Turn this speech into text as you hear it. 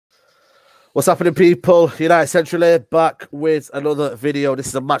What's happening, people? United Central here, back with another video. This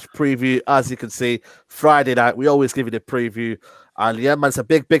is a match preview, as you can see. Friday night, we always give you the preview. And yeah, man, it's a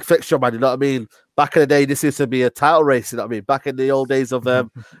big fixture, man. You know what I mean? Back in the day, this used to be a title race, you know what I mean? Back in the old days of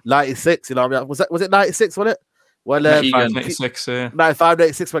 96, you know what I mean? Was it 96, wasn't it? Well, 96, 95,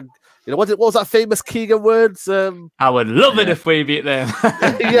 96, when, you know, what was that famous Keegan words? I would love it if we beat them.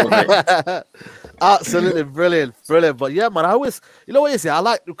 Yeah. Absolutely brilliant. But yeah, man, I always, you know what it is? Yeah, I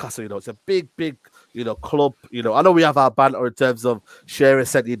like Newcastle, you know, it's a big, you know, club. You know, I know we have our banter in terms of Shearer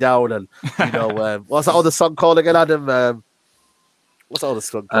sent you down and, you know, what's that other song called again, Adam? What's that other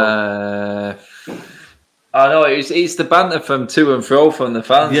song called? I know, it's the banter from to and fro from the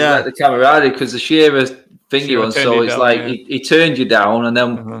fans. Yeah. Like the camaraderie, because the Shearer thingy one, so it's down, like he turned you down and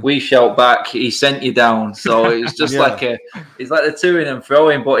then we shout back, he sent you down. So it's just like it's like the to and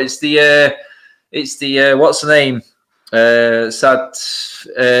froing, but it's the what's the name? Sad,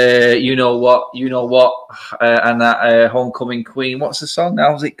 you know what, and that Homecoming Queen. What's the song?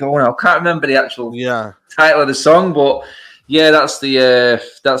 How's it going? I can't remember the actual title of the song, but yeah, that's the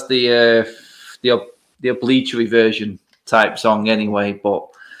obligatory version type song anyway. But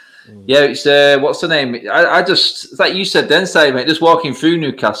yeah, it's what's the name? I just, it's like you said then, say, mate, just walking through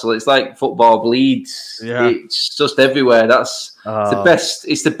Newcastle, it's like football bleeds. Yeah. It's just everywhere. That's the best.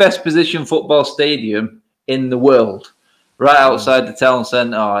 It's the best positioned football stadium in the world, right outside the town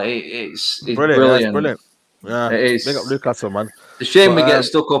centre. It's brilliant. It's brilliant. Yeah, it is. Big up Newcastle, man. It's a shame we get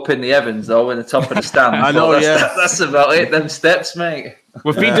stuck up in the heavens, though, in the top of the stand. I know, that's about it. Them steps, mate.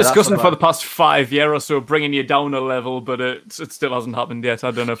 We've been discussing for the past 5 years or so, bringing you down a level, but it still hasn't happened yet. I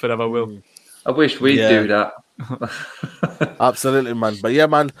don't know if it ever will. I wish we'd do that. Absolutely, man. But yeah,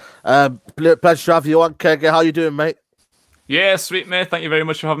 man, pleasure to have you on, Keg. How you doing, mate? Yeah, sweet, mate. Thank you very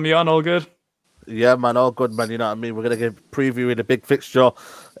much for having me on. All good? Yeah, man, all good, man. You know what I mean? We're going to get previewing a big fixture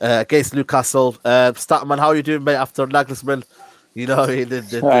against Newcastle. Statman, how you doing, mate, after Nagelsmann? You know, the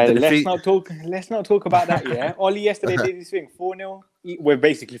defeat. Let's not talk about that, yeah? Ollie yesterday did his thing, 4-0. We're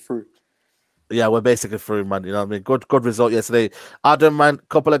basically through. Yeah, we're basically through, man. You know what I mean? Good result yesterday. Adam, man,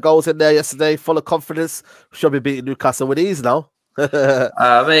 couple of goals in there yesterday, full of confidence. Should be beating Newcastle with ease now.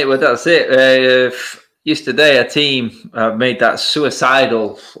 Mate, well, that's it. Yesterday, a team made that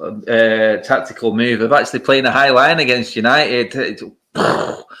suicidal tactical move of actually playing a high line against United.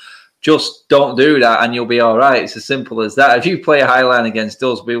 Just don't do that and you'll be all right. It's as simple as that. If you play a high line against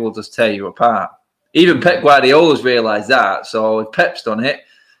us, we will just tear you apart. Even Pep Guardiola's realised that. So if Pep's done it,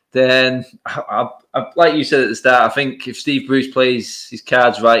 then, like you said at the start, I think if Steve Bruce plays his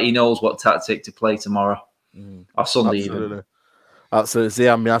cards right, he knows what tactic to play tomorrow. Or Sunday even. Absolutely.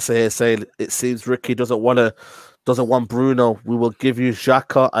 Zian Miasa here saying it seems Ricky doesn't want Bruno. We will give you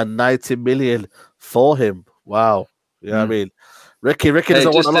Xhaka and 90 million for him. Wow. You know what I mean? Ricky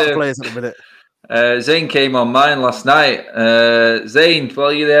doesn't want a lot of players at the minute. Zane came on mine last night. Zane,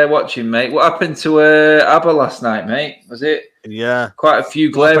 while you're there watching, mate, what happened to Abba last night, mate? Was it? Yeah. Quite a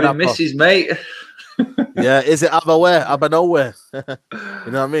few glaring misses, mate. Yeah, is it Abba where? Abba nowhere. You know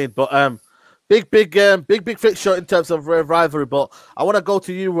what I mean? But big fixture in terms of rivalry. But I want to go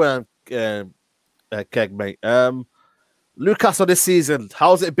to you, Keg, mate. Newcastle this season,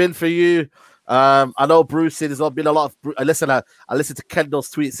 how's it been for you? I know Bruce said there's not been a lot of. I listen to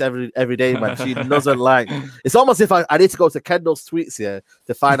Kendall's tweets every day, man. She doesn't like. It's almost if I need to go to Kendall's tweets here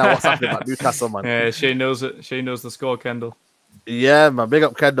to find out what's happening at Newcastle, man. Yeah, she knows it. She knows the score, Kendall. Yeah, man. Big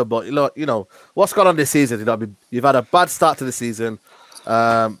up Kendall, but you know what's gone on this season. You know, you've had a bad start to the season.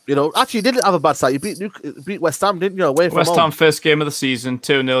 You know, actually, you didn't have a bad start. You beat West Ham, didn't you? Away from West Ham, first game of the season,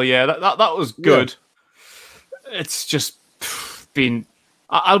 2-0. Yeah, that was good. Yeah. It's just been.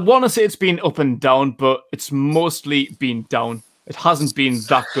 I want to say it's been up and down, but it's mostly been down. It hasn't been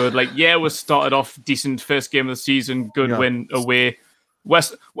that good. Like, yeah, we started off decent first game of the season, good win away.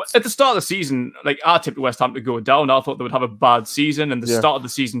 At the start of the season, like, I tipped West Ham to go down. I thought they would have a bad season, and they started the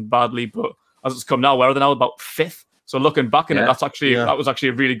season badly. But as it's come now, where are they now? About 5th. So looking back on it, that was actually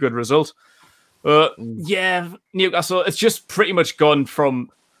a really good result. Yeah, Newcastle, it's just pretty much gone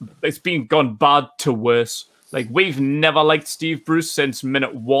bad to worse. Like, we've never liked Steve Bruce since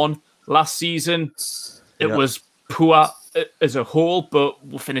minute 1 last season. It was poor as a whole, but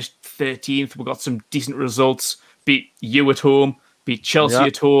we finished 13th. We got some decent results. Beat you at home, beat Chelsea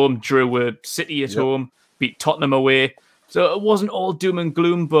at home, drew with City at home, beat Tottenham away. So it wasn't all doom and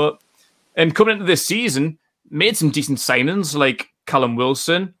gloom, and coming into this season, made some decent signings like Callum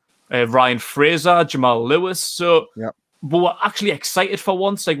Wilson, Ryan Fraser, Jamal Lewis. So we were actually excited for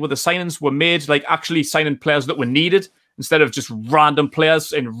once, like, with the signings were made, like actually signing players that were needed instead of just random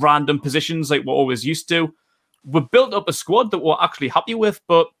players in random positions like we're always used to. We built up a squad that we're actually happy with,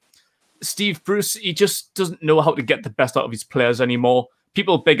 but Steve Bruce, he just doesn't know how to get the best out of his players anymore.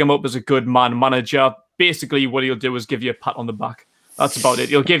 People big him up as a good manager. Basically, what he'll do is give you a pat on the back. That's about it.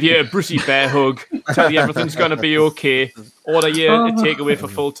 He'll give you a Brucey bear hug, tell you everything's going to be okay, order you a takeaway for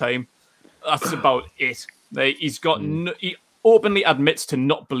full time. That's about it. Like, he openly admits to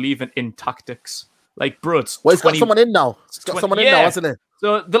not believing in tactics. Like, bro, well, he's got someone in now. He's got someone in now, hasn't he?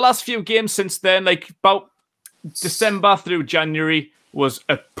 So the last few games since then, like about December through January, was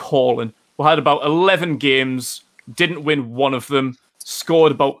appalling. We had about 11 games, didn't win one of them,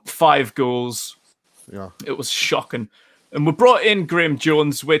 scored about 5 goals. Yeah, it was shocking. And we brought in Graham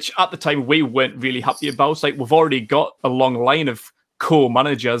Jones, which at the time we weren't really happy about. Like, we've already got a long line of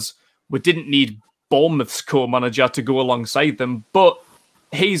co-managers. We didn't need Bournemouth's co-manager to go alongside them, but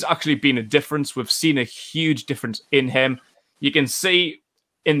he's actually been a difference. We've seen a huge difference in him. You can see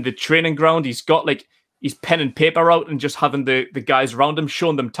in the training ground, he's got like his pen and paper out and just having the guys around him,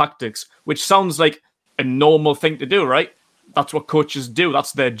 showing them tactics, which sounds like a normal thing to do, right? That's what coaches do.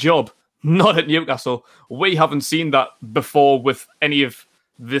 That's their job. Not at Newcastle. We haven't seen that before with any of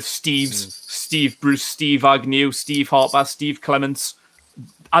the Steves, Steve Bruce, Steve Agnew, Steve Harper, Steve Clements.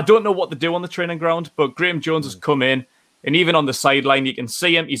 I don't know what to do on the training ground, but Graham Jones has come in, and even on the sideline, you can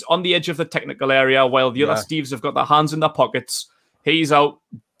see him. He's on the edge of the technical area while the other Steves have got their hands in their pockets. He's out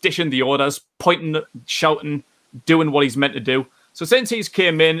dishing the orders, pointing, shouting, doing what he's meant to do. So since he's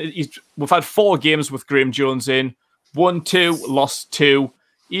came in, we've had 4 games with Graham Jones in. 1-2, lost 2.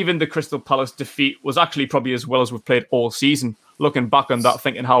 Even the Crystal Palace defeat was actually probably as well as we've played all season. Looking back on that,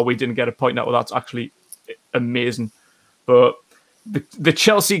 thinking how we didn't get a point out, well, that's actually amazing. But the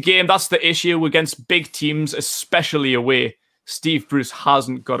Chelsea game, that's the issue against big teams, especially away. Steve Bruce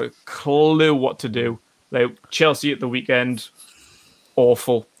hasn't got a clue what to do. Like Chelsea at the weekend,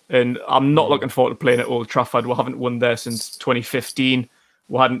 awful. And I'm not looking forward to playing at Old Trafford. We haven't won there since 2015.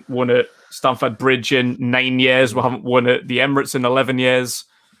 We hadn't won at Stamford Bridge in 9 years. We haven't won at the Emirates in 11 years.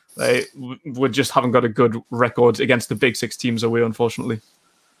 We just haven't got a good record against the big 6 teams away, unfortunately.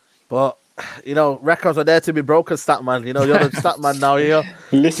 But, you know, records are there to be broken, Statman. You know, you're the Statman now, you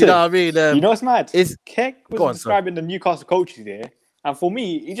Listen, know what I mean? You know what's mad? Is Keck was describing the Newcastle coaches here, and for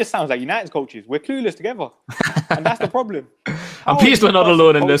me, it just sounds like United's coaches. We're clueless together, and that's the problem. I'm pleased we're not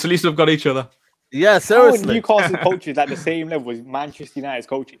alone in this. At least we've got each other. Yeah, seriously. Newcastle coaches at the same level as Manchester United's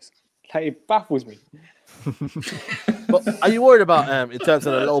coaches. Like, it baffles me. But are you worried about in terms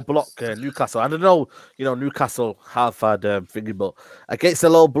of the low block Newcastle? I don't know, you know, Newcastle have had thingy, but against the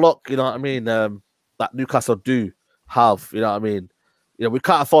low block, you know what I mean, that Newcastle do have, you know what I mean. You know, we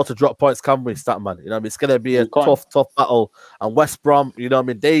can't afford to drop points, can we, Statman? You know what I mean? It's gonna be a tough battle. And West Brom, you know what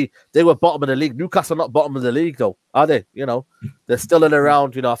I mean, they were bottom of the league. Newcastle not bottom of the league though, are they? You know, they're still in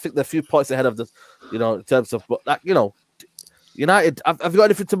around, you know, I think they're a few points ahead of the, you know, in terms of, but like, you know, United, have you got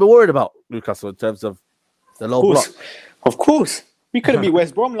anything to be worried about, Newcastle, in terms of the low block? Of course. We couldn't beat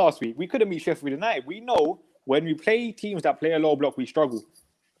West Brom last week. We couldn't beat Sheffield United. We know when we play teams that play a low block, we struggle.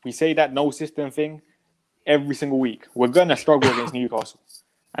 We say that no system thing every single week. We're going to struggle against Newcastle.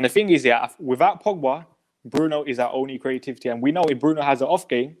 And the thing is, yeah, without Pogba, Bruno is our only creativity. And we know if Bruno has an off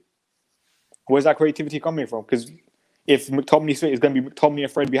game, where's that creativity coming from? Because if McTominay's fit, it's going to be McTominay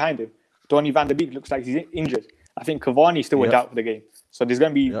and Fred behind him. Donny van der Beek looks like he's injured. I think Cavani's still a doubt for the game. So there's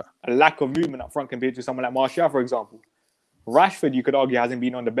going to be a lack of movement up front compared to someone like Martial, for example. Rashford, you could argue, hasn't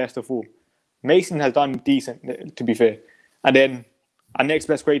been on the best of form. Mason has done decent, to be fair. And then our next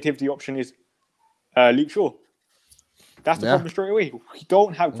best creativity option is Luke Shaw. That's the problem straight away. We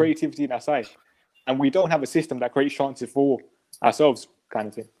don't have creativity in our side. And we don't have a system that creates chances for ourselves, kind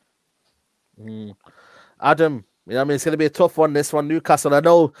of thing. Adam, you know what I mean? It's going to be a tough one, this one. Newcastle, I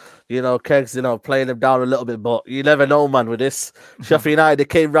know, you know, Kegs, you know, playing them down a little bit, but you never know, man, with this. Sheffield United, they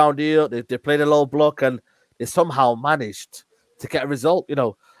came round here, they played a low block, and they somehow managed to get a result, you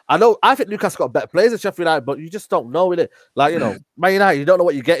know. I think Newcastle got better players than Sheffield United, but you just don't know, innit? Like, you know, Man United, you don't know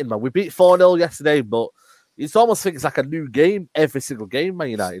what you're getting, man. We beat 4-0 yesterday, but it's almost like it's like a new game every single game, Man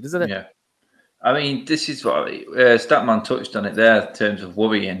United, isn't it? Yeah. I mean, this is what Statman touched on it there in terms of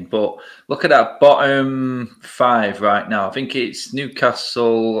worrying. But look at that bottom 5 right now. I think it's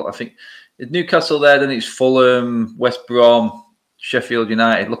Newcastle. I think it's Newcastle there, then it's Fulham, West Brom, Sheffield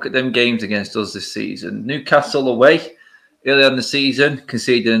United. Look at them games against us this season. Newcastle away early on the season,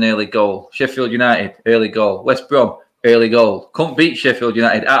 conceded an early goal. Sheffield United, early goal. West Brom, early goal. Couldn't beat Sheffield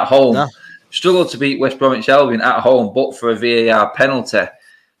United at home. No. Struggled to beat West Bromwich Albion at home, but for a VAR penalty.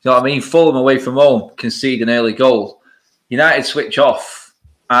 You know what I mean? Fulham away from home, concede an early goal. United switch off,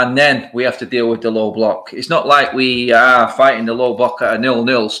 and then we have to deal with the low block. It's not like we are fighting the low block at a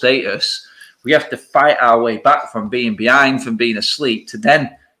 0-0 status. We have to fight our way back from being behind, from being asleep, to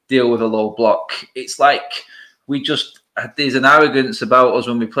then deal with a low block. It's like there's an arrogance about us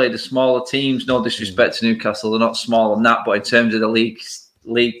when we play the smaller teams. No disrespect to Newcastle, they're not small on that, but in terms of the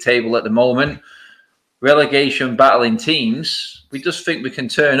league table at the moment, relegation battling teams, we just think we can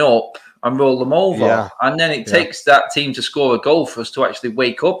turn up and roll them over. Yeah. And then it takes that team to score a goal for us to actually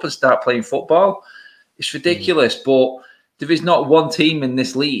wake up and start playing football. It's ridiculous, but there is not one team in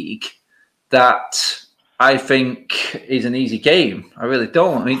this league that I think is an easy game. I really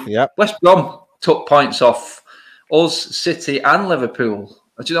don't. I mean, West Brom took points off us, City and Liverpool.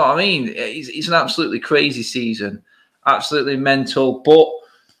 Do you know what I mean? It's an absolutely crazy season, absolutely mental, but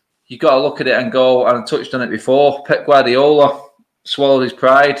you got to look at it and go, and I touched on it before, Pep Guardiola swallowed his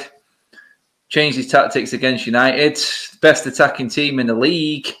pride, changed his tactics against United, best attacking team in the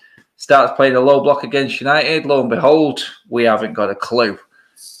league, starts playing a low block against United. Lo and behold, we haven't got a clue.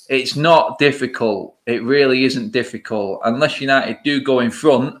 It's not difficult. It really isn't difficult. Unless United do go in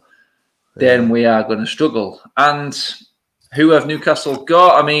front, then we are going to struggle. And who have Newcastle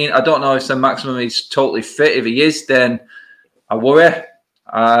got? I mean, I don't know if St. Maximum is totally fit. If he is, then I worry.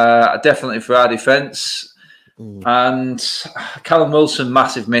 Definitely for our defence. And Callum Wilson,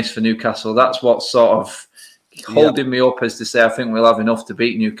 massive miss for Newcastle. That's what's sort of holding me up, as to say I think we'll have enough to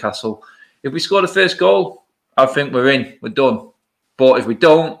beat Newcastle. If we score the first goal, I think we're in. We're done. But if we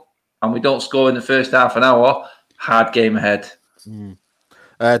don't, and we don't score in the first half an hour, hard game ahead.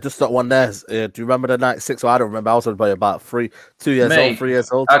 Just that one there. Do you remember the 96? Well, I don't remember. I was probably about 3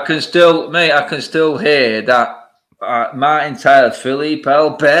 years old. I can still hear that Martin Tyler, Philippe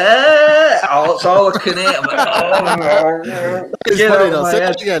Albert. That's all I can hear. I'm like, get out of my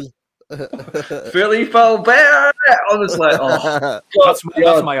head. Again. Philippe Albert. Honestly, that's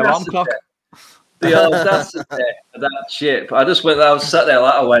my alarm clock. The audacity of that shit. But I just went there, I was sat there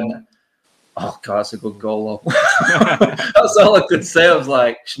like I went, oh God, that's a good goal. That's all I could say. I was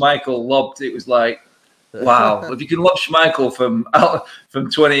like, Schmeichel lobbed. It was like, wow. If you can lob Schmeichel from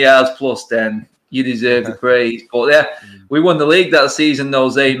 20 yards plus, then you deserve the praise. But yeah, we won the league that season,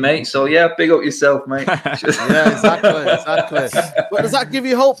 those 8, mate. So yeah, big up yourself, mate. Yeah, exactly. But does that give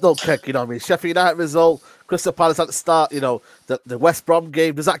you hope though, Keck? You know what I mean? Sheffield United result, Crystal Palace at the start, you know, the West Brom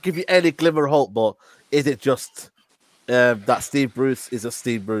game. Does that give you any glimmer of hope? But is it just that Steve Bruce is a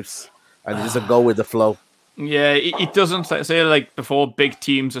Steve Bruce and he doesn't go with the flow? Yeah, it doesn't. Like, say like before, big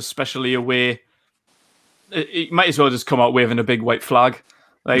teams, especially away, it might as well just come out waving a big white flag.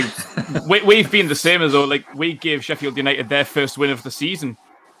 Like we've been the same as though, like we gave Sheffield United their first win of the season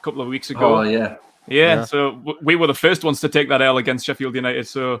a couple of weeks ago. Oh yeah. So we were the first ones to take that L against Sheffield United.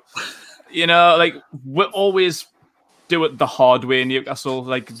 So you know, like we always do it the hard way in Newcastle.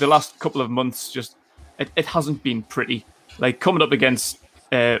 Like the last couple of months, just it hasn't been pretty. Like coming up against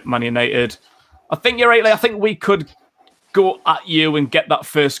Man United, I think you're right. Like I think we could go at you and get that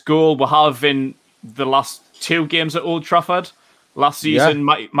first goal. We're having the last 2 games at Old Trafford. Last season,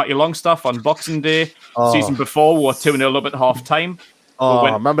 Matty Longstaff on Boxing Day. Season before, we were 2-0 up at half time. Oh,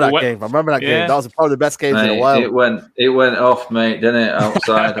 I remember that game. That was probably the best game in a while. It went off, mate, didn't it?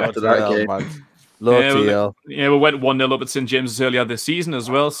 Outside after that game. Man. We went 1-0 up at St James's earlier this season as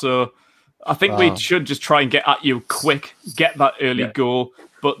well. So I think we should just try and get at you quick, get that early goal.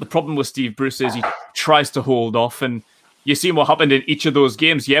 But the problem with Steve Bruce is he tries to hold off. And you see what happened in each of those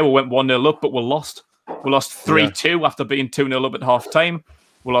games. Yeah, we went 1-0 up, but we lost. We lost 3-2 after being 2-0 up at half-time.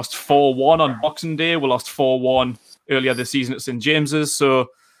 We lost 4-1 on Boxing Day. We lost 4-1 earlier this season at St James's. So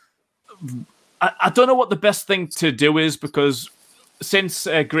I don't know what the best thing to do is, because since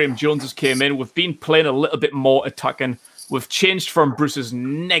Graham Jones has came in, we've been playing a little bit more attacking. We've changed from Bruce's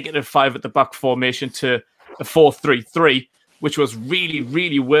 -5 at the back formation to a 4-3-3, which was really,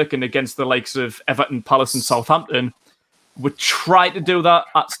 really working against the likes of Everton, Palace and Southampton. We tried to do that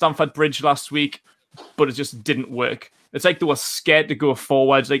at Stamford Bridge last week, but it just didn't work. It's like they were scared to go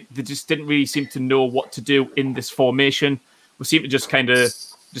forwards. Like they just didn't really seem to know what to do in this formation. We seemed to just kind of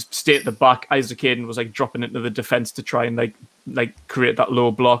just stay at the back. Isaac Hayden was like dropping into the defense to try and like create that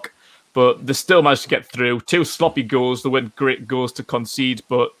low block, but they still managed to get through. 2 sloppy goals. They weren't great goals to concede,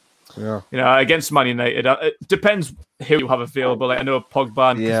 but you know, against Man United, it depends who you have available. Like I know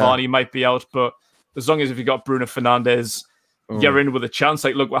Pogba and Cavani might be out, but as long as if you got Bruno Fernandes, you're in with a chance.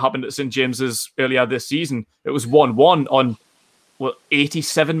 Like, look what happened at St James's earlier this season. It was 1-1 on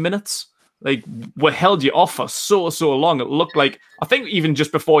 87 minutes. Like, we held you off for so long. It looked like, I think even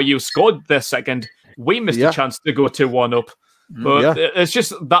just before you scored their second, we missed a chance to go 2-1 up. But it's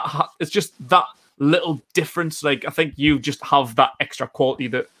just that little difference. Like, I think you just have that extra quality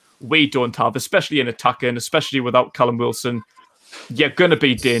that we don't have, especially in attacking, especially without Callum Wilson. You're going to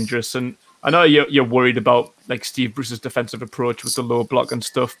be dangerous. And I know you're worried about like Steve Bruce's defensive approach with the low block and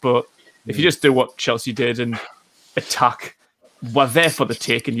stuff, but if you just do what Chelsea did and attack, we're there for the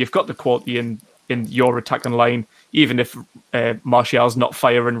taking. You've got the quality in your attacking line, even if Martial's not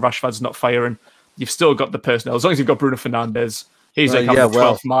firing, Rashford's not firing, you've still got the personnel. As long as you've got Bruno Fernandes, he's like having the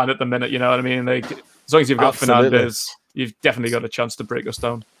 12th man at the minute, you know what I mean? Like, as long as you've got Fernandes, you've definitely got a chance to break us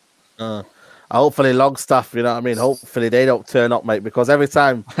down. Hopefully Longstaff, you know what I mean? Hopefully they don't turn up, mate, because every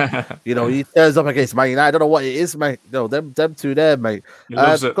time, you know, he turns up against Man United, I don't know what it is, mate. You know, them two there, mate.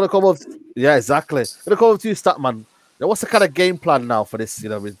 Gonna come up, yeah, exactly. Gonna come up to you, Statman. Now, what's the kind of game plan now for this, you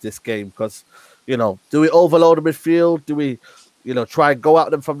know, with this game? Because, you know, do we overload the midfield? Do we, you know, try and go at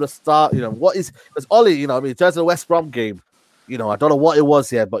them from the start? You know, what is, because Ollie, you know, I mean, in terms of the West Brom game, you know, I don't know what it was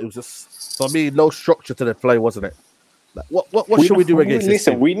here, but it was just, for me, no structure to the play, wasn't it? Like, what should we do against this?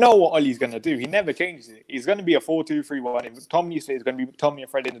 Listen, we know what Ollie's going to do. He never changes it. It's going to be a 4-2-3-1. If Tom used to say it's going to be Tommy and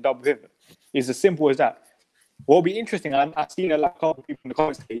Fred in the double pivot. It's as simple as that. What will be interesting, I've seen a couple of people in the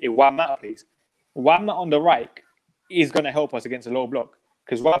comments say, if Juan Mata plays, Juan Mata on the right is going to help us against a low block,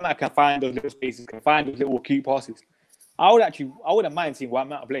 because Juan Mata can find those little spaces, can find those little cute passes. I wouldn't mind seeing Juan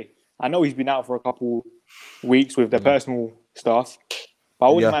Mata play. I know he's been out for a couple weeks with the personal stuff, but I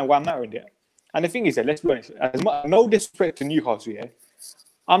wouldn't mind Juan Mata in there. And the thing is that, let's be honest, no disrespect to Newcastle, yeah,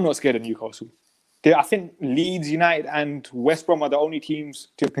 I'm not scared of Newcastle. I think Leeds United and West Brom are the only teams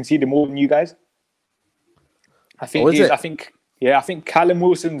to have conceded more than you guys. I think Callum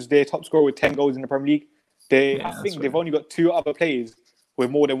Wilson's their top scorer with 10 goals in the Premier League. I think they've only got 2 other players with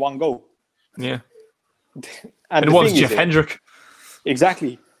more than 1 goal. Yeah. And it was Jeff Hendrick.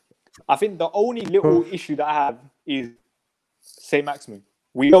 Exactly. I think the only little issue that I have is St. Maximin.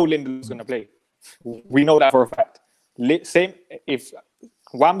 We know Lindelof's going to play. We know that for a fact. If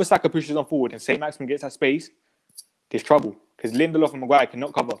Wan-Bissaka pushes on forward and St. Maximin gets that space, there's trouble, because Lindelof and Maguire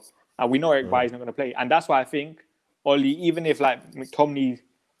cannot cover. And we know Eric Bailly's not going to play. And that's why I think, Ollie, even if like McTominay,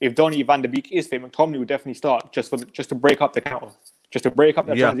 if Donny van der Beek is fit, McTominay will definitely start just to break up the counter. Just to break up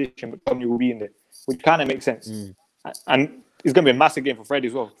that transition, McTominay will be in there, which kind of makes sense. And it's going to be a massive game for Fred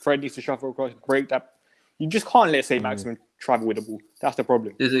as well. Fred needs to shuffle across, break that. You just can't let St. Maximin travel with the ball. That's the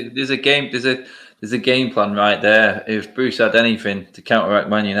problem. There's a game plan right there. If Bruce had anything to counteract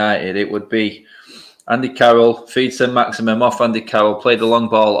Man United, it would be Andy Carroll, feed St. Maximin off Andy Carroll, play the long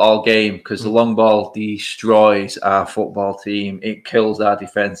ball all game, because the long ball destroys our football team. It kills our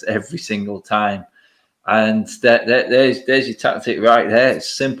defence every single time. And there's your tactic right there.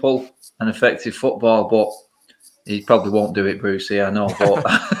 It's simple and effective football, but he probably won't do it, Brucey, I know. But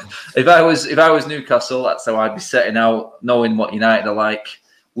if I was Newcastle, that's how I'd be setting out, knowing what United are like.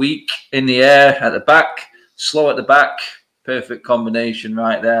 Weak in the air at the back, slow at the back. Perfect combination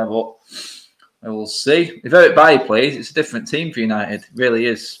right there. But we'll see. If Eric Bailly plays, it's a different team for United. It really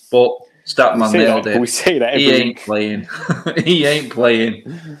is. But Statman nailed it. We say that he ain't playing. He ain't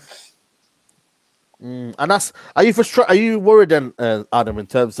playing. And that's, are you worried then, Adam, in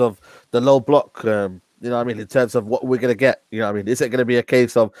terms of the low block? You know what I mean? In terms of what we're going to get, you know what I mean? Is it going to be a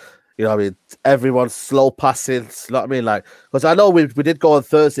case of, you know what I mean, everyone's slow passing, you know what I mean? Like, because I know we did go on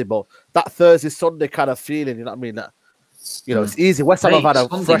Thursday, but that Thursday, Sunday kind of feeling, you know what I mean? That, you know, it's easy. West Ham have had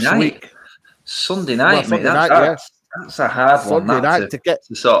a fresh week. Sunday night, mate. That's a hard Sunday one. Night to get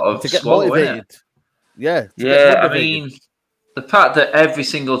motivated. Yeah. I mean, the fact that every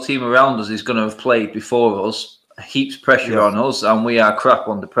single team around us is going to have played before us heaps pressure on us, and we are crap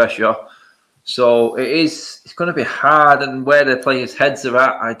under pressure. So it's going to be hard, and where the players' heads are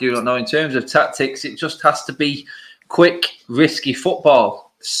at, I do not know. In terms of tactics, it just has to be quick, risky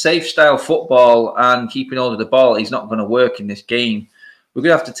football, safe style football, and keeping hold of the ball is not going to work in this game. We're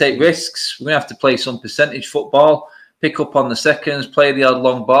going to have to take risks. We're going to have to play some percentage football, pick up on the seconds, play the odd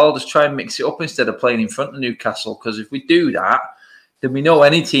long ball, just try and mix it up instead of playing in front of Newcastle. Because if we do that, then we know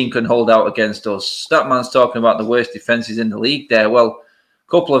any team can hold out against us. Statman's talking about the worst defences in the league there. Well,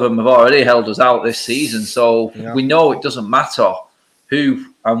 a couple of them have already held us out this season. So we know it doesn't matter who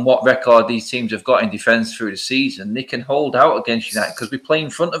and what record these teams have got in defence through the season. They can hold out against United because we play in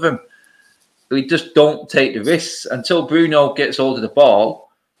front of them. We just don't take the risks. Until Bruno gets hold of the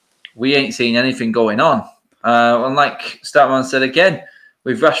ball, we ain't seen anything going on. And like Statman said again,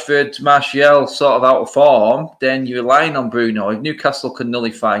 with Rashford, Martial sort of out of form, then you're relying on Bruno. If Newcastle can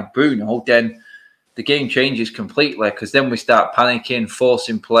nullify Bruno, then the game changes completely, because then we start panicking,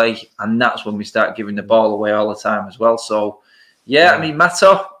 forcing play, and that's when we start giving the ball away all the time as well. So, I mean,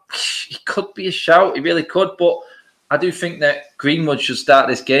 Mata, he could be a shout. He really could. But I do think that Greenwood should start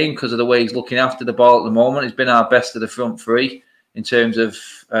this game because of the way he's looking after the ball at the moment. He's been our best of the front three in terms of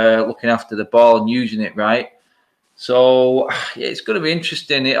looking after the ball and using it right. So it's going to be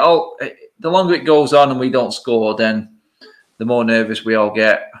interesting. the longer it goes on and we don't score, then the more nervous we all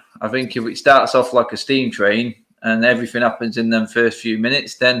get. I think if it starts off like a steam train and everything happens in them first few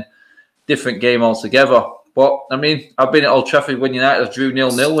minutes, then different game altogether. But, I mean, I've been at Old Trafford when United drew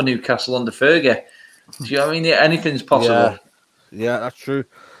 0-0 with Newcastle under Fergie. Do you know what I mean? Anything's possible. Yeah, that's true.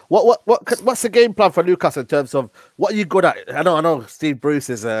 What's the game plan for Newcastle in terms of what are you good at? I know Steve Bruce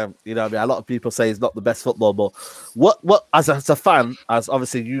is you know what I mean, a lot of people say he's not the best football, but what as a fan, as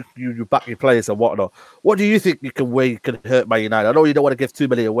obviously you back your players and whatnot, what do you think you can hurt Man United? I know you don't want to give too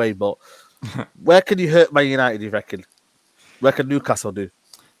many away, but where can you hurt Man United, you reckon? Where can Newcastle do?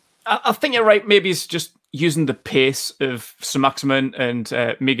 I think you're right. Maybe it's just using the pace of Saint-Maximin and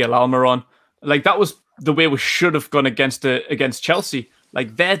Miguel Almiron. Like, that was the way we should have gone against Chelsea.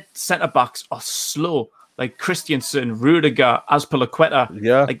 Like, their centre-backs are slow. Like, Christensen, Rudiger, Azpilicueta.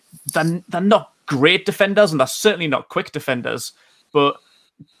 Yeah. Like, they're not great defenders, and they're certainly not quick defenders. But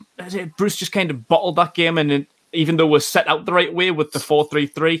Bruce just kind of bottled that game, and even though we're set out the right way with the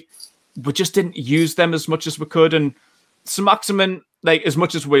 4-3-3, we just didn't use them as much as we could. And Saint-Maximin, like, as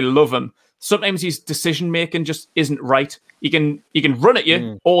much as we love him, sometimes his decision-making just isn't right. He can run at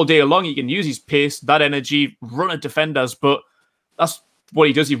you all day long. He can use his pace, that energy, run at defenders, but that's what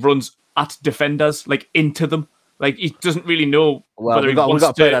he does. He runs at defenders, like, into them. Like, he doesn't really know whether he wants to...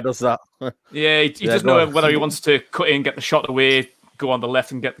 a player that does that. Yeah, he doesn't know whether he wants to cut in, get the shot away, go on the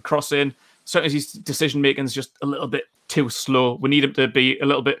left and get the cross in. Certainly his decision-making is just a little bit too slow. We need him to be a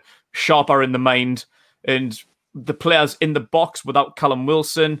little bit sharper in the mind. And the players in the box without Callum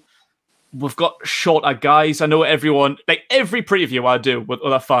Wilson, we've got shorter guys. I know everyone, like every preview I do with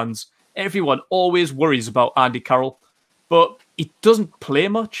other fans, everyone always worries about Andy Carroll, but he doesn't play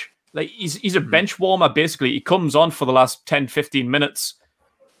much. Like, he's a bench warmer, basically. He comes on for the last 10, 15 minutes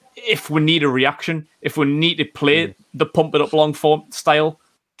if we need a reaction, if we need to play the pump it up long form style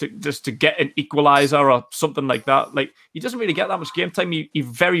to get an equalizer or something like that. Like, he doesn't really get that much game time. He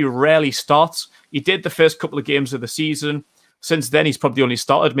very rarely starts. He did the first couple of games of the season. Since then, he's probably only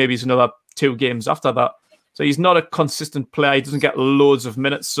started maybe another 2 games after that. So he's not a consistent player. He doesn't get loads of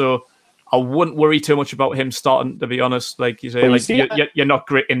minutes. So I wouldn't worry too much about him starting, to be honest. Like you say, like you're not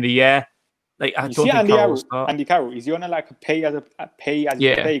great in the air. Like, I don't think Andy Carroll, is he on a pay as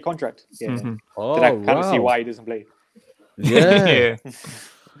you play contract? Yeah. Mm-hmm. Oh, then I kind of see why he doesn't play. Yeah.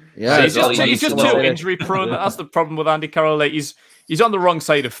 Yeah, he's just too injury prone. That's the problem with Andy Carroll. Like, he's on the wrong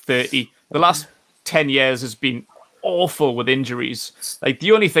side of 30. The last 10 years has been awful with injuries. Like,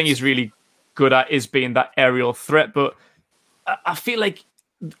 the only thing he's really good at is being that aerial threat. But I feel like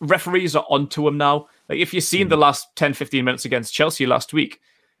referees are onto him now. Like, if you've seen the last 10, 15 minutes against Chelsea last week,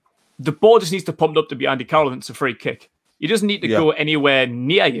 the ball just needs to pump up to be Andy Carroll and it's a free kick. He doesn't need to go anywhere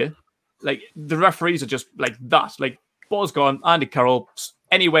near you. Like, the referees are just like that. Like, ball's gone, Andy Carroll,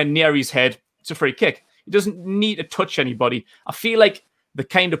 anywhere near his head, it's a free kick. He doesn't need to touch anybody. I feel like the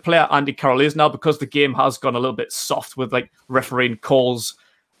kind of player Andy Carroll is now, because the game has gone a little bit soft with, like, refereeing calls,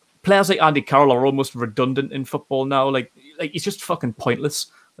 players like Andy Carroll are almost redundant in football now. Like he's just fucking pointless.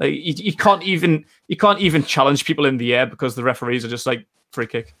 Like, you can't even challenge people in the air because the referees are just like, free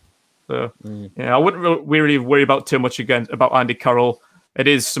kick. So yeah, I wouldn't really worry about too much again about Andy Carroll. It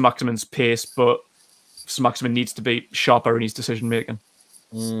is Saint-Maximin's pace, but Saint-Maximin needs to be sharper in his decision making.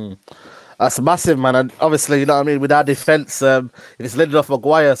 That's massive, man. And obviously, you know what I mean, with our defense, if it's Lindelof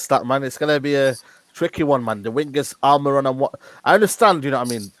Maguire stat, man, it's gonna be a tricky one, man. The wingers, Almiron, and what I understand, you know what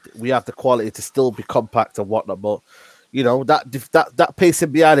I mean, we have the quality to still be compact and whatnot, but you know, that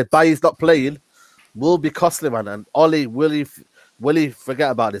pacing behind it, Bailly's not playing, will be costly, man. And Ollie, will he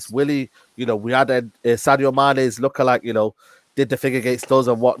forget about this? Will he, you know, we had Sadio Mane's lookalike, you know, did the thing against us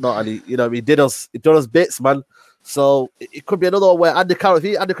and whatnot, and he did us bits, man. So it could be another one where Andy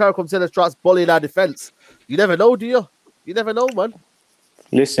Carroll comes in and starts bullying our defense. You never know, do you? You never know, man.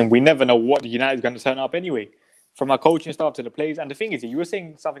 Listen, we never know what United's going to turn up anyway. From our coaching staff to the players. And the thing is, you were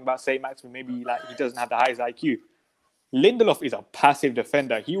saying something about Saint-Maximin, maybe like he doesn't have the highest IQ. Lindelof is a passive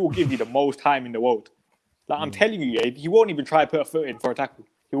defender. He will give you the most time in the world. Like, I'm telling you, he won't even try to put a foot in for a tackle.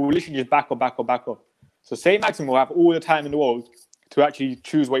 He will literally just back up. So Saint-Maximin will have all the time in the world to actually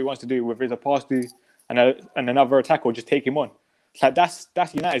choose what he wants to do, whether it's a pass to and another attack or just take him on. It's like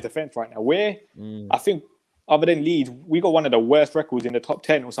that's United's defense right now. I think, other than Leeds, we got one of the worst records in the top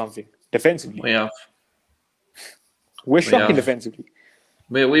 10 or something defensively. We have. We're shocking defensively.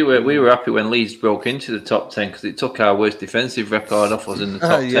 We were happy when Leeds broke into the top 10 because it took our worst defensive record off us in the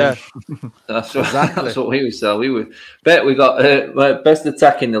top 10. That's what we would sell. We would bet we got best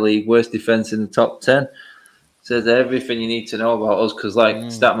attack in the league, worst defense in the top 10. Says everything you need to know about us because, like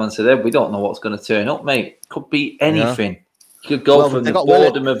Statman said, we don't know what's going to turn up, mate. Could be anything. You could go from the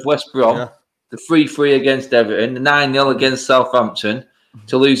boredom of West Brom, the 3-3 against Everton, the 9-0 against Southampton,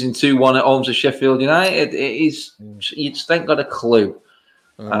 to losing 2-1 at home to Sheffield United. It is, you just ain't got a clue.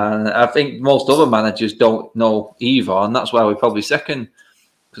 And I think most other managers don't know either, and that's why we're probably second,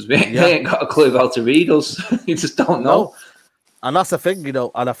 because they ain't got a clue how to read us. You just don't know. And that's the thing, you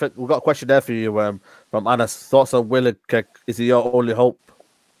know. And I think we've got a question there for you from Anna's. Thoughts on Willock? Is he your only hope?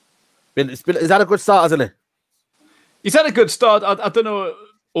 He's had a good start, hasn't he? He's had a good start. I don't know,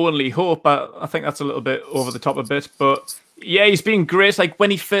 only hope. I think that's a little bit over the top a bit. But yeah, he's been great. Like when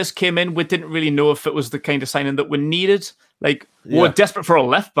he first came in, we didn't really know if it was the kind of signing that we needed. Like we're desperate for a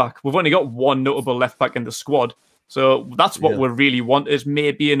left back. We've only got one notable left back in the squad. So that's what we really want, is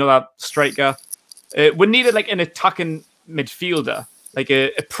maybe another striker. We needed like an attacking midfielder, like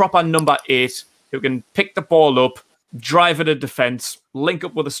a proper number 8 who can pick the ball up, drive at a defence, link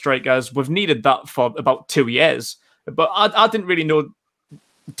up with the strikers. We've needed that for about 2 years. But I didn't really know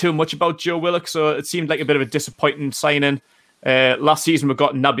too much about Joe Willock, so it seemed like a bit of a disappointing signing. Last season we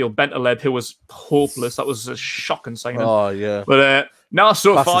got Nabil Bentaleb, who was hopeless. That was a shocking signing. Oh yeah. But now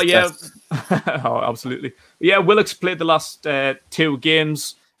so far, oh, absolutely. Yeah, Willock's played the last 2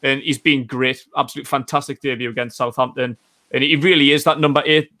 games, and he's been great. Absolute fantastic debut against Southampton, and he really is that number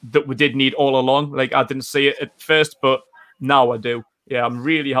 8 that we did need all along. Like I didn't see it at first, but now I do. Yeah, I'm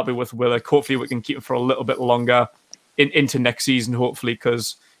really happy with Willock. Hopefully, we can keep him for a little bit longer into next season. Hopefully,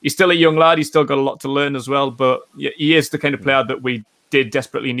 because he's still a young lad. He's still got a lot to learn as well. But yeah, he is the kind of player that we did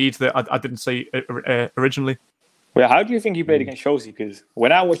desperately need that I didn't see originally. Well, how do you think he played against Chelsea? Because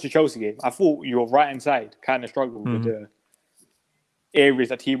when I watched the Chelsea game, I thought your right-hand side kind of struggled with the areas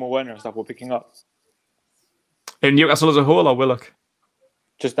that Timo Werner and stuff were picking up. In Newcastle as a whole, or Willock?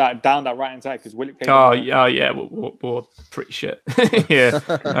 Just that down that right-hand side, because Willock played... Oh, yeah, we're pretty shit. Yeah.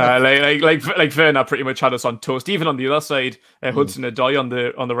 Like Werner pretty much had us on toast. Even on the other side, Hudson-Odoi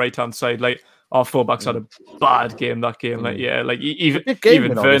on the right-hand side, like, our fullbacks had a bad game that game. Like, yeah, like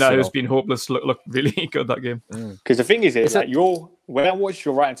even Werner, who's been hopeless, looked really good that game. Because the thing is, when I watched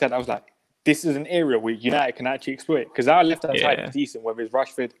your right hand side, I was like, this is an area where United can actually exploit. Because our left hand side is decent, whether it's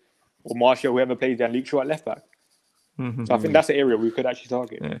Rashford or Martial, whoever plays there, and Luke Shaw at left back. So I think that's the area we could actually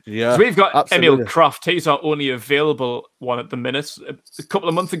target. Yeah. So we've got Emil Kraft. He's our only available one at the minute. A couple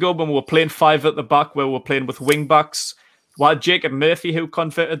of months ago, when we were playing 5 at the back, where we were playing with wing backs. We had Jacob Murphy, who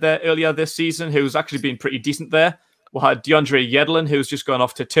converted there earlier this season, who's actually been pretty decent there. We had DeAndre Yedlin, who's just gone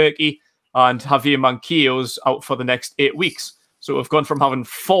off to Turkey, and Javier Manquillo's out for the next 8 weeks. So we've gone from having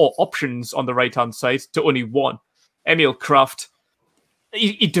 4 options on the right-hand side to only 1. Emil Kraft,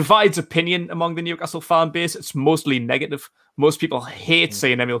 he divides opinion among the Newcastle fan base. It's mostly negative. Most people hate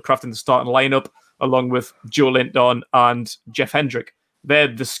seeing Emil Kraft in the starting lineup, along with Joe Linton and Jeff Hendrick. They're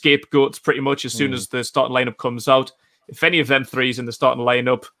the scapegoats pretty much as soon as the starting lineup comes out. If any of them 3's in the starting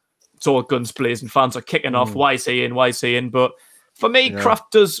lineup, it's all guns blazing. Fans are kicking off. Why is he in? Why is he in? But for me,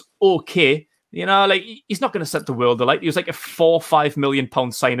 Kraft does okay. You know, like he's not going to set the world alight. He was like a £4-5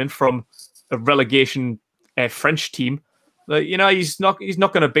 million signing from a relegation French team. Like, you know, he's not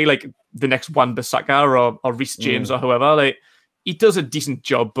going to be like the next Wan-Bissaka or Reece James or whoever. Like, he does a decent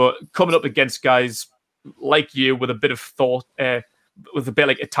job, but coming up against guys like you with a bit of thought, with a bit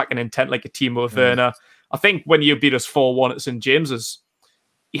like attacking intent, like a Timo Werner. I think when you beat us 4-1 at St. James's,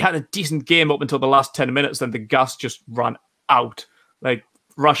 he had a decent game up until the last 10 minutes. Then the gas just ran out. Like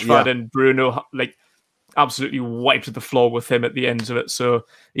Rashford and Bruno, like absolutely wiped the floor with him at the ends of it. So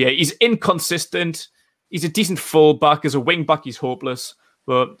yeah, he's inconsistent. He's a decent fullback. As a wing back, he's hopeless.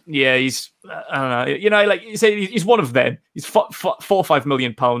 But yeah, he's, I don't know. You know, like you say, he's one of them. He's £4-5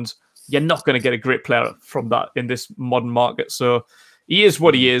 million. You're not going to get a great player from that in this modern market. So he is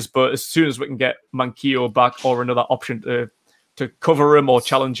what he is, but as soon as we can get Manquillo back or another option to cover him or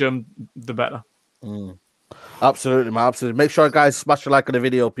challenge him, the better. Absolutely, man. Absolutely. Make sure, guys, smash a like on the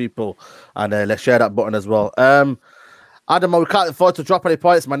video, people, and let's share that button as well. Adam, we can't afford to drop any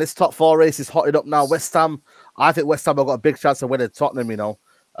points, man. This top 4 race is hotted up now. West Ham, I think West Ham have got a big chance of winning Tottenham, you know.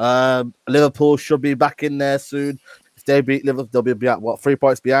 Liverpool should be back in there soon. If they beat Liverpool, they'll be 3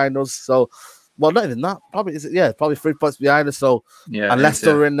 points behind us. So, well, not even that. Probably 3 points behind us. So, and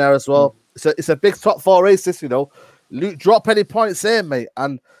Leicester are in there as well. So it's a big top 4 race, this, you know. Luke, drop any points here, mate.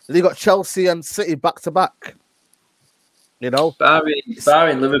 And then you got Chelsea and City back to back. You know,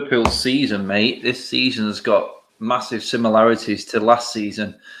 barring Liverpool's season, mate. This season has got massive similarities to last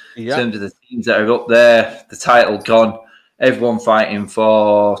season in terms of the teams that are up there. The title gone. Everyone fighting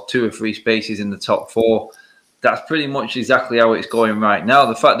for 2 or 3 spaces in the top 4. That's pretty much exactly how it's going right now.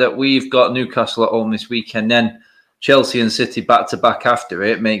 The fact that we've got Newcastle at home this weekend, then Chelsea and City back-to-back after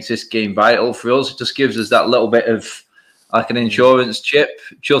it, makes this game vital for us. It just gives us that little bit of, like an insurance chip,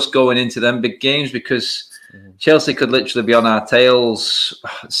 just going into them big games, because Chelsea could literally be on our tails.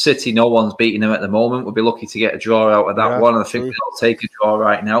 City, no one's beating them at the moment. We'll be lucky to get a draw out of that one. And I think we'll take a draw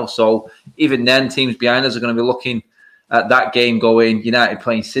right now. So even then, teams behind us are going to be looking at that game going, United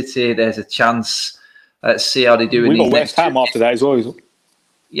playing City, there's a chance. Let's see how they do. We've got West Ham after that as well.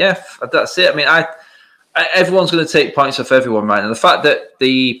 Yeah, that's it. I mean, everyone's going to take points off everyone right now. The fact that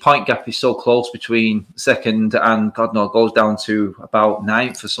the point gap is so close between second and, God knows, goes down to about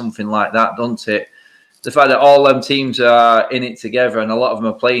ninth or something like that, doesn't it? The fact that all them teams are in it together and a lot of them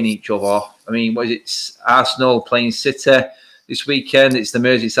are playing each other. I mean, what is it? It's Arsenal playing City this weekend. It's the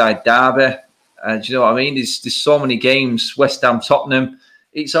Merseyside derby. Do you know what I mean? There's so many games. West Ham, Tottenham.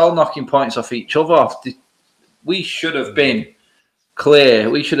 It's all knocking points off each other. We should have been clear.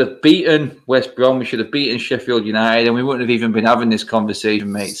 We should have beaten West Brom. We should have beaten Sheffield United, and we wouldn't have even been having this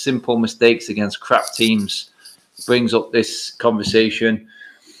conversation, mate. Simple mistakes against crap teams brings up this conversation.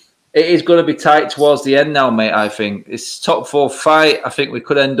 It is going to be tight towards the end now, mate, I think. It's top 4 fight. I think we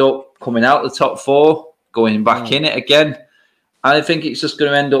could end up coming out the top 4, going back in it again. And I think it's just going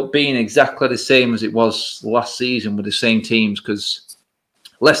to end up being exactly the same as it was last season with the same teams, because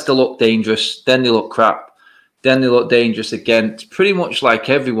Leicester look dangerous, then they look crap, then they look dangerous again. It's pretty much like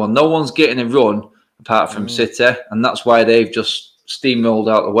everyone. No one's getting a run apart from City, and that's why they've just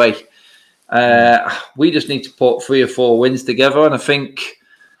steamrolled out the way. We just need to put 3 or 4 wins together, and I think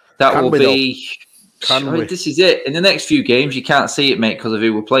that will be... This is it. In the next few games, you can't see it, mate, because of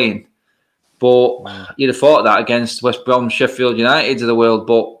who we're playing. But you'd have thought that against West Brom, Sheffield United of the world,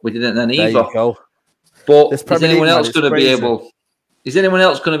 but we didn't then either. There you go. But is anyone else going to be able... Is anyone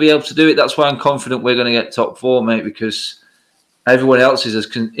else going to be able to do it? That's why I'm confident we're going to get top 4, mate, because everyone else is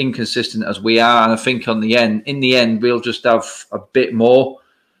as inconsistent as we are. And I think in the end, we'll just have a bit more,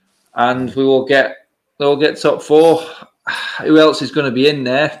 and we'll get top 4. Who else is going to be in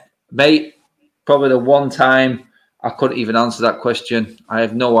there, mate? Probably the one time I couldn't even answer that question. I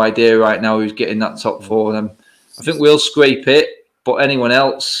have no idea right now who's getting that top 4 of them. I think we'll scrape it, but anyone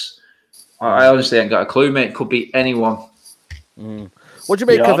else, I honestly ain't got a clue, mate. It could be anyone. What do you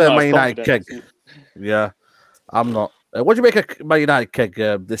make of Man United keg? Yeah, I'm not. What do you make of Man United keg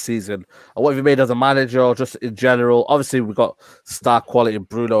this season? And what have you made as a manager, or just in general? Obviously, we've got star quality in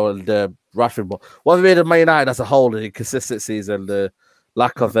Bruno and Rashford, but what have you made of Man United as a whole? The inconsistencies and the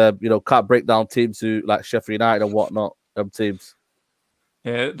lack of can't break down teams who like Sheffield United and whatnot teams.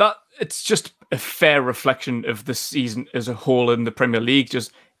 Yeah, that it's just a fair reflection of the season as a whole in the Premier League.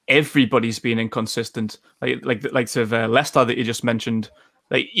 Just everybody's been inconsistent, like Leicester that you just mentioned.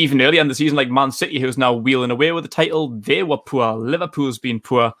 Like even earlier in the season, like Man City, who's now wheeling away with the title, they were poor. Liverpool's been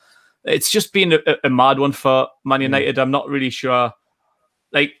poor. It's just been a mad one for Man United. I'm not really sure.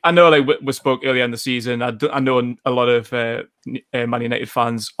 Like I know, like we spoke earlier in the season. I know a lot of Man United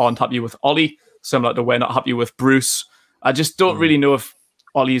fans aren't happy with Ollie, similar to we're not happy with Bruce. I just don't really know if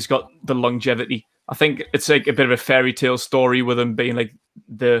Ollie's got the longevity. I think it's like a bit of a fairy tale story with him being like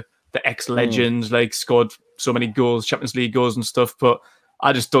the ex-legends, like scored so many goals, Champions League goals and stuff. But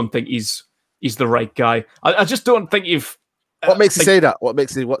I just don't think he's the right guy. I just don't think you've. What makes you say that? What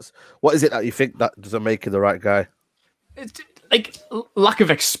makes you what is it that you think that doesn't make him the right guy? It's like lack of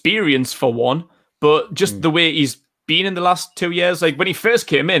experience for one, but just the way he's been in the last 2 years. Like when he first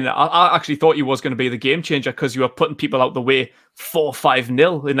came in, I actually thought he was going to be the game changer because you were putting people out the way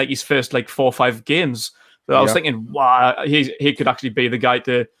 4-5-0 in like his first like 4 or 5 games. So I was thinking, wow, he could actually be the guy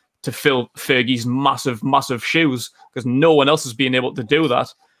to fill Fergie's massive shoes because no one else has been able to do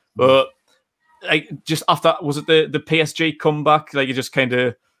that. But like just after, was it the PSG comeback? Like it just kind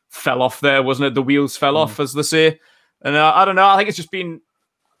of fell off there, wasn't it? The wheels fell off, as they say. And I don't know. I think it's just been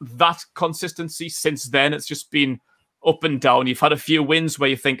that consistency since then. It's just been up and down. You've had a few wins where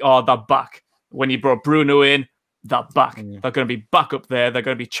you think, oh, they're back. When you brought Bruno in, they're back. They're going to be back up there. They're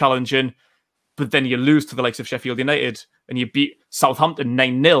going to be challenging. But then you lose to the likes of Sheffield United and you beat Southampton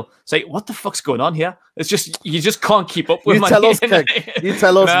 9-0. It's like, what the fuck's going on here? It's just, you just can't keep up with Man United. You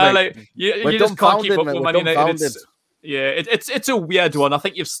tell us, mate. Like, you just can't keep up with Man United. It's a weird one. I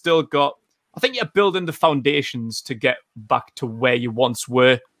think you've still got, I think you're building the foundations to get back to where you once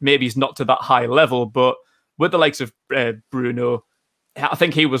were. Maybe it's not to that high level, but with the likes of Bruno, I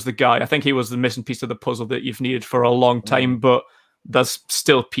think he was the guy. I think he was the missing piece of the puzzle that you've needed for a long time, but there's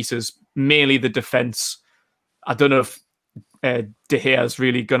still pieces, mainly the defence. I don't know if De Gea is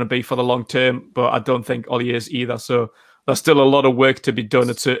really going to be for the long term, but I don't think Ollie is either. So there's still a lot of work to be done.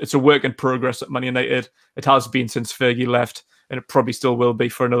 It's a work in progress at Man United. It has been since Fergie left, and it probably still will be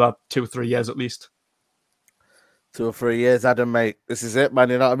for another 2 or 3 years at least. 2 or 3 years, Adam, mate. This is it, man.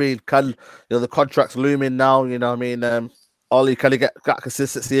 You know what I mean? The contract's looming now. You know what I mean? Ollie, can he get that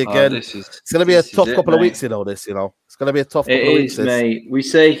consistency again? This is, it's going to be a tough couple of weeks, It's going to be a tough couple of weeks. Mate. We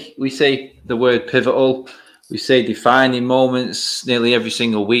say the word pivotal. We say defining moments nearly every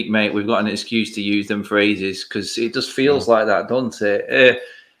single week, mate. We've got an excuse to use them phrases because it just feels like that, doesn't it?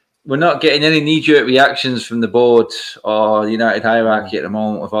 We're not getting any knee-jerk reactions from the board or United hierarchy at the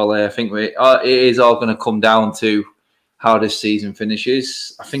moment with Ollie. I think it is all going to come down to how this season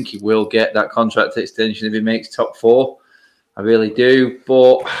finishes. I think he will get that contract extension if he makes top 4. I really do.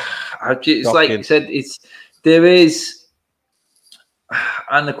 But it's like I said, there is,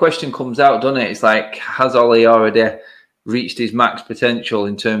 and the question comes out, doesn't it? It's like, has Ollie already reached his max potential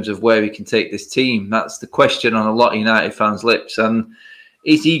in terms of where he can take this team? That's the question on a lot of United fans' lips. And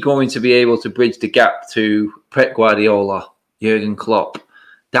is he going to be able to bridge the gap to Pep Guardiola, Jurgen Klopp?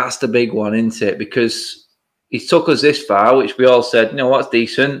 That's the big one, isn't it? Because he took us this far, which we all said, what's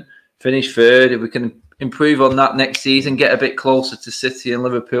decent, finish 3rd. If we can improve on that next season, get a bit closer to City and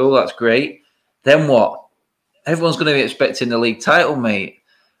Liverpool, that's great. Then what? Everyone's going to be expecting the league title, mate.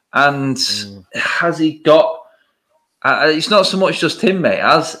 And has he got... it's not so much just him, mate.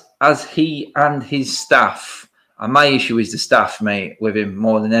 As he and his staff... And my issue is the staff, mate, with him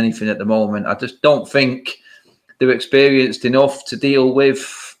more than anything at the moment. I just don't think they're experienced enough to deal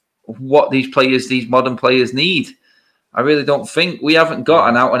with what these modern players need. I really don't think. We haven't got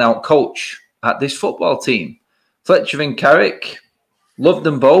an out-and-out coach at this football team. Fletcher and Carrick, love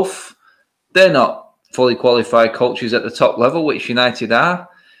them both. They're not fully qualified coaches at the top level, which United are.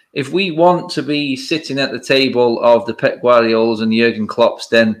 If we want to be sitting at the table of the Pep Guardiolas and Jurgen Klopps,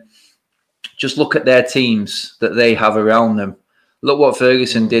 then just look at their teams that they have around them. Look what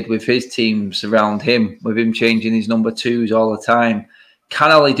Ferguson did with his teams around him, with him changing his number 2s all the time.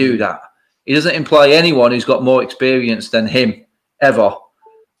 Can Ollie do that? He doesn't employ anyone who's got more experience than him, ever.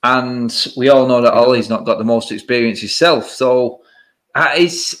 And we all know that Ollie's not got the most experience himself. So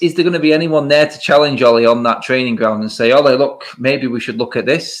is there going to be anyone there to challenge Ollie on that training ground and say, Ollie, look, maybe we should look at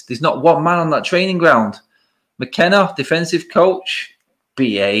this? There's not one man on that training ground. McKenna, defensive coach,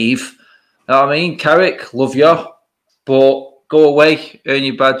 behave. You know what I mean? Carrick, love you, but go away, earn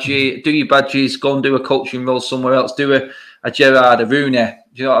your badge, do your badges, go and do a coaching role somewhere else, do a Gerrard, a Rooney,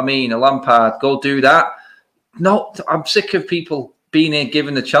 do you know what I mean? A Lampard, go do that. No, I'm sick of people being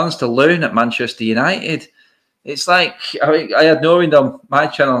given the chance to learn at Manchester United. It's like, I had Noreen on my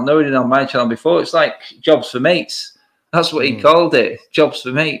channel before. It's like jobs for mates. That's what he called it, jobs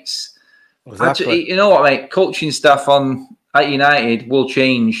for mates. Exactly. You know what, mate? Coaching staff at United will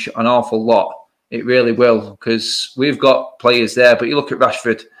change an awful lot. It really will, because we've got players there. But you look at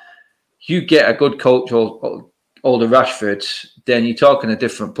Rashford, you get a good coach older Rashford, then you're talking a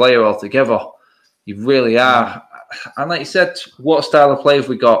different player altogether. You really are. And like you said, what style of play have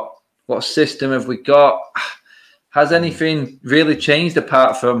we got? What system have we got? Has anything really changed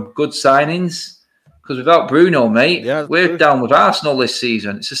apart from good signings? Because without Bruno, mate, we're down with Arsenal this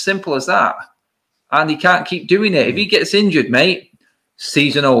season. It's as simple as that. And he can't keep doing it. If he gets injured, mate,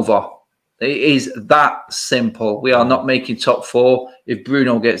 season over. It is that simple. We are not making top 4 if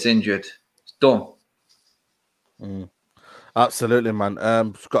Bruno gets injured. It's done. Absolutely, man.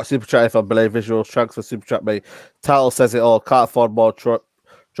 Got a super chat if I believe visuals. Thanks for super chat, mate. Title says it all. Can't afford more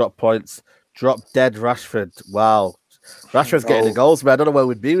drop points. Drop dead Rashford. Wow. Rashford's getting the goals, man. I don't know where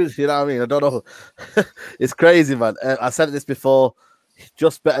we'd be with, you know what I mean? I don't know. It's crazy, man. I said this before.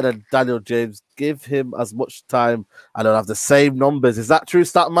 Just better than Daniel James. Give him as much time and he'll have the same numbers. Is that true,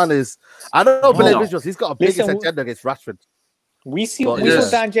 Statman? I don't know, believe visuals. He's got a biggest agenda against Rashford. We saw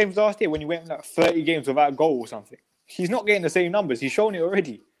Dan James last year when he went like 30 games without a goal or something. He's not getting the same numbers. He's shown it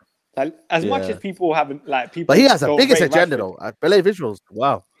already. Like, as much as people haven't, like, people. But he has the biggest agenda, though. I believe visuals.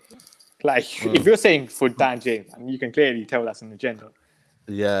 Wow. Like, if you're saying for Dan James, and you can clearly tell that's an agenda.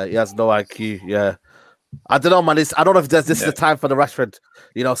 Yeah, he has no IQ. Yeah. I don't know, man. I don't know if this is the time for the Rashford,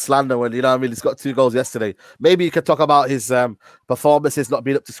 slander when, you know what I mean? He's got 2 goals yesterday. Maybe you could talk about his performances not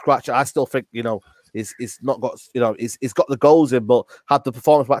being up to scratch. I still think, he's not got, he's got the goals in, but had the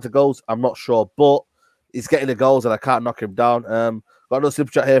performance back to goals, I'm not sure. But he's getting the goals and I can't knock him down. Got another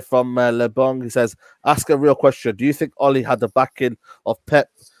super chat here from Lebong. He says, ask a real question. Do you think Ollie had the backing of Pep?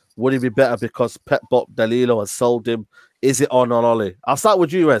 Would he be better because Pep bought Danilo and sold him? Is it on Ollie? I'll start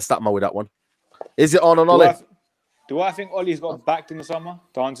with you, Statman, with that one. Is it on Ollie? Do I think Ollie's got backed in the summer?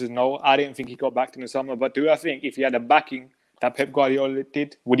 The answer is no. I didn't think he got backed in the summer. But do I think if he had a backing that Pep Guardiola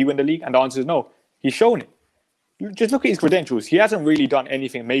did, would he win the league? And the answer is no. He's shown it. Just look at his credentials. He hasn't really done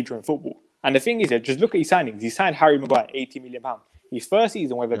anything major in football. And the thing is, just look at his signings. He signed Harry Maguire, £80 million. His first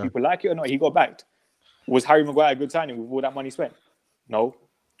season, whether people like it or not, he got backed. Was Harry Maguire a good signing with all that money spent? No.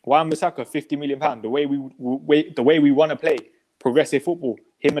 Wan-Bissaka, £50 million. The way we want to play progressive football,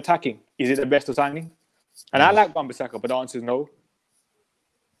 him attacking, is it the best of signing? And I like Wan-Bissaka, but the answer is no.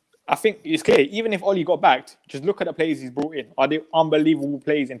 I think it's clear. Even if Oli got backed, just look at the players he's brought in. Are they unbelievable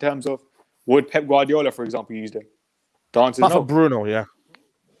players in terms of would Pep Guardiola, for example, use them? The answer is Apart no. from Bruno, yeah.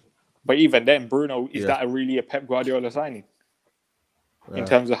 But even then, Bruno, is that really a Pep Guardiola signing? In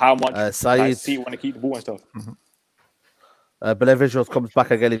terms of how much City want to keep the ball and stuff. Belay Visuals comes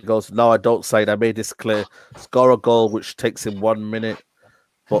back again. He goes, "No, I don't say it. I made this clear. Score a goal, which takes him 1 minute,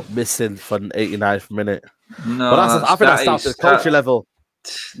 but missing for an 89th minute." No, but I think that's down to the culture level.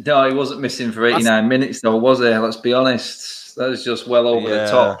 No, he wasn't missing for 89 minutes, though, was he? Let's be honest. That was just well over the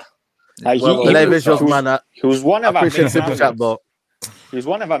top. Belay Visuals, man. He was one of our main chat, but he was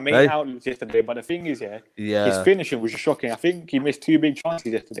one of our main outlets yesterday. But the thing is, his finishing was shocking. I think he missed 2 big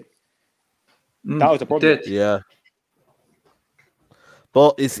chances yesterday. That was the problem. Yeah.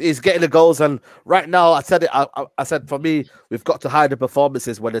 But he's getting the goals, and right now I said it. I said for me, we've got to hide the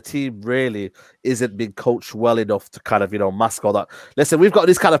performances when the team really isn't being coached well enough to kind of mask all that. Listen, we've got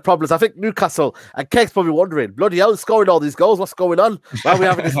these kind of problems. I think Newcastle and Keg's probably wondering, bloody hell, scoring all these goals. What's going on? Why are we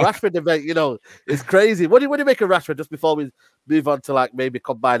having this Rashford debate? It's crazy. What do you make of Rashford? Just before we move on to maybe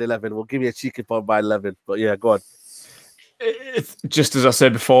combined 11, we'll give you a cheeky combined 11. But yeah, go on. It's just as I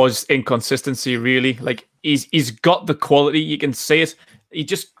said before, just inconsistency. Really, he's got the quality. You can say it. He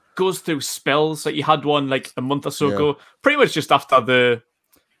just goes through spells. Like he had one a month or so ago, pretty much just after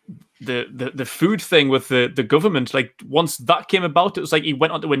the food thing with the government. Once that came about, it was like he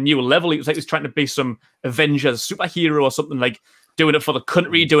went onto a new level. It was like he was trying to be some Avengers superhero or something, doing it for the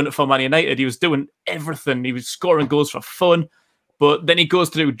country, doing it for Man United. He was doing everything. He was scoring goals for fun. But then he goes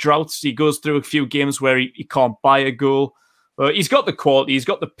through droughts. He goes through a few games where he can't buy a goal. He's got the quality. He's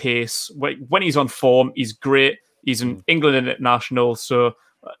got the pace. When he's on form, he's great. He's an England international,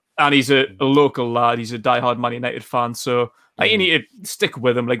 and he's a local lad. He's a diehard Man United fan, so you need to stick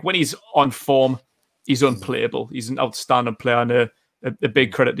with him. When he's on form, he's unplayable. He's an outstanding player and a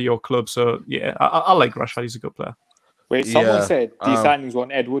big credit to your club. So yeah, I like Rashford. He's a good player. Wait, someone said these signings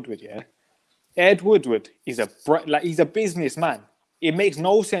want Ed Woodward. Yeah, Ed Woodward is he's a businessman. It makes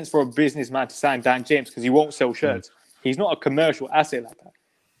no sense for a businessman to sign Dan James because he won't sell shirts. He's not a commercial asset like that.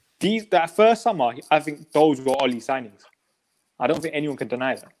 That first summer, I think those were Oli signings. I don't think anyone can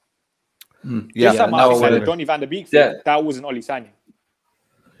deny that. This summer, I said the Donny van der Beek thing, that wasn't Oli signing.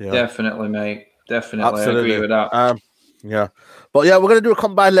 Yeah. Definitely, mate. Definitely. Absolutely. I agree with that. Yeah. But yeah, we're going to do a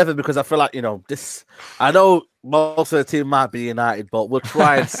combined 11 because I feel like, this... I know most of the team might be United, but we'll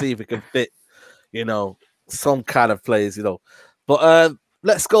try and see if we can fit, some kind of players, But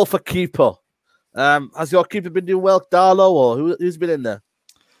let's go for keeper. Has your keeper been doing well, Darlow, or who's been in there?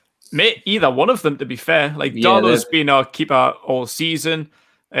 Mate, either one of them, to be fair. Darlow's been our keeper all season,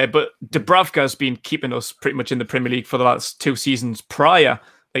 but Dubravka's been keeping us pretty much in the Premier League for the last 2 seasons prior.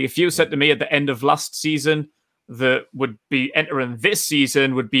 If you said to me at the end of last season that would be entering this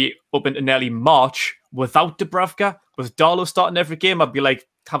season would be up into nearly March without Dubravka, with Darlow starting every game, I'd be like,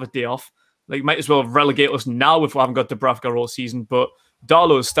 have a day off. Might as well relegate us now if we haven't got Dubravka all season, but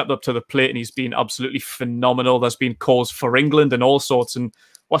Darlow has stepped up to the plate and he's been absolutely phenomenal. There's been calls for England and all sorts, and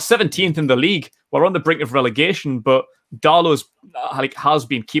we're 17th in the league. We're on the brink of relegation, but Darlow's has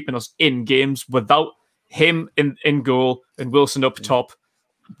been keeping us in games. Without him in goal and Wilson up top,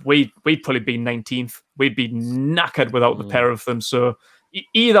 we'd probably be 19th. We'd be knackered without the pair of them. So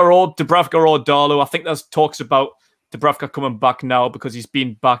either or Dubravka or Darlow. I think there's talks about Dubravka coming back now because he's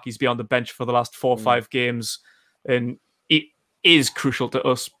been back. He's been on the bench for the last 4 or 5 games, and it is crucial to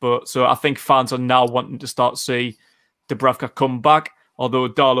us. But so I think fans are now wanting to start see Dubravka come back, although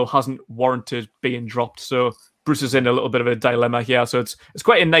Darlow hasn't warranted being dropped. So Bruce is in a little bit of a dilemma here. So it's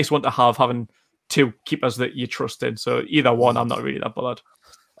quite a nice one to have, having 2 keepers that you trust in. So either one, I'm not really that bothered.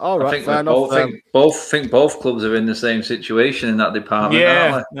 All right, I think both clubs are in the same situation in that department.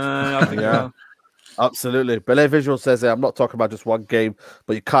 Yeah, aren't I think so. Absolutely. Belay Visual says, I'm not talking about just one game,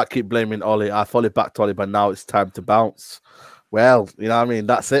 but you can't keep blaming Oli. I fully backed Oli, but now it's time to bounce. Well,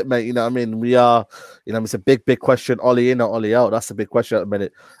 that's it, mate. We are, it's a big, big question. Oli in or Oli out? That's a big question at the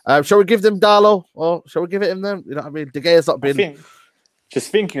minute. Shall we give them Darlow or shall we give it him then? De Gea's not been... Just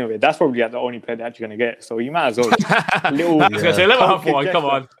thinking of it, that's probably the only player they're actually going to get. So you might as well. I was going to say, let me have one. Come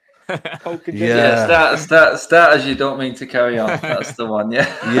on. Start as you don't mean to carry on. That's the one,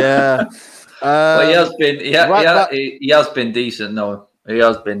 yeah. Yeah. But he has been decent. No, he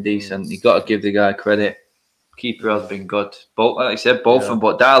has been decent. You got to give the guy credit. Keeper has been good. Both, like I said, both of them.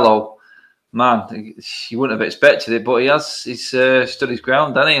 But Darlow, man, you wouldn't have expected it, but he's stood his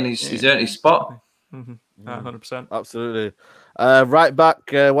ground, hasn't he? And he's earned his spot. 100%. Absolutely. Right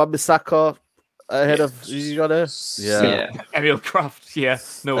back, Wan-Bissaka ahead of you got there. Yeah. Emil Kraft. Yeah,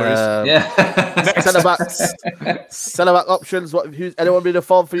 no worries. Yeah. Centre back options. Who's anyone been a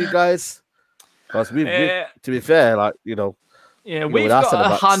form for you guys? Because we, to be fair, like we've got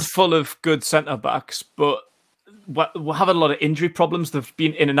a handful of good centre backs, but we're having a lot of injury problems. They've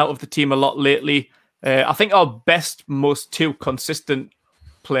been in and out of the team a lot lately. I think our best, most two consistent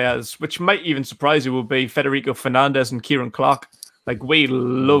players, which might even surprise you, will be Federico Fernandez and Kieran Clark. Like, we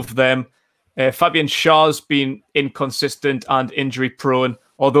love them. Fabian Schär's been inconsistent and injury prone,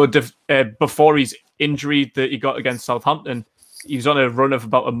 although before his injury that he got against Southampton, he was on a run of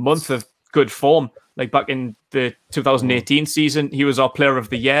about a month of good form. Like back in the 2018 season, he was our player of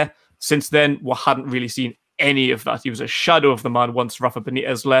the year. Since then, we hadn't really seen any of that. He was a shadow of the man once Rafa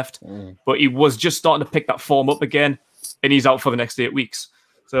Benitez left, but he was just starting to pick that form up again, and he's out for the next 8 weeks.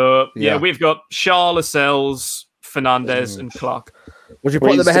 So, we've got Schär, Lascelles, Fernandez, and Clark. Would you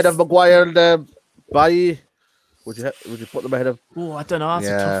put them ahead of Maguire and Bailly? Would you put them ahead of? Oh, I don't know. That's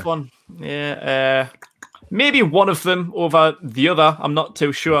a tough one. Yeah, maybe one of them over the other. I'm not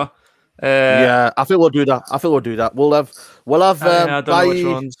too sure. I think we'll do that. We'll have I don't know which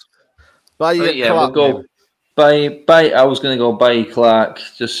ones. Bailly, Clark, we'll go Bailly. I was going to go Bailly, Clark.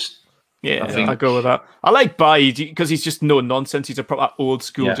 I go with that. I like Bailly because he's just no nonsense. He's a proper old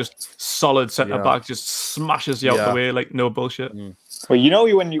school, just solid centre back. Just smashes you out the way like no bullshit.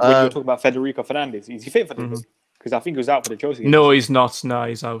 Well, when you talk about Federico Fernandez, is he fit for the league? Because I think he was out for the Chelsea game. No, he's not. No,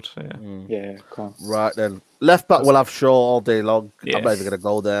 he's out. Yeah, come on. Right then. Left back will have Shaw all day long. Yeah. I'm not even going to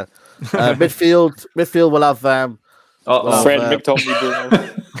go there. Midfield will have Fred McTominay Bruno.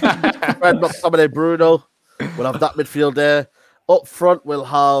 Fred McTominay Bruno. We'll have that midfield there. Up front we'll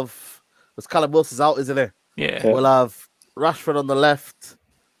have, because Callum Wilson's out, isn't it? Yeah. We'll have Rashford on the left.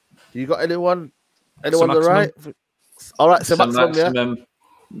 You got anyone on the right? All right, so Maximum, yeah.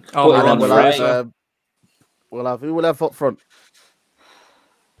 Oh, and then we'll have who will have up front?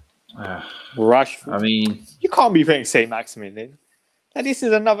 Rashford. I mean, you can't be playing Saint Maximin then. Like, this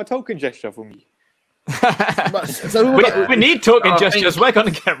is another token gesture for me. So we need token gestures. We're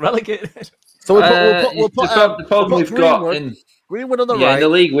going to get relegated. So we'll put the problem we've got in Greenwood on the right. In the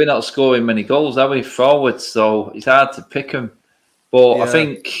league, we're not scoring many goals, are we? Forwards, so it's hard to pick them. But I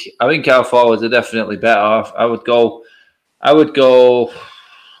think our forwards are definitely better. I would go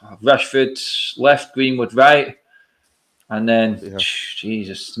Rashford left, Greenwood right, and then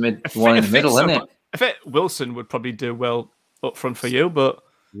Jesus, one in the middle, isn't it? I think Wilson would probably do well up front for you, but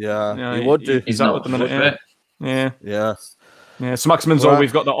he would do. He's out at the minute. Yeah. So Maximin's all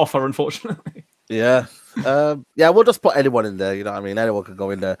we've got to offer, unfortunately. Yeah. We'll just put anyone in there. You know what I mean? Anyone can go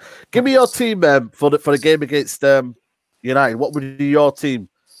in there. Give me your team for the game against United. What would be your team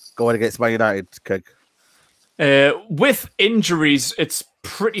going against Man United, Keg? With injuries, it's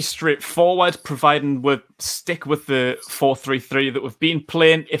pretty straightforward, providing we stick with the 4-3-3 that we've been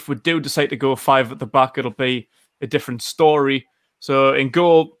playing. If we do decide to go 5 at the back, it'll be a different story. So in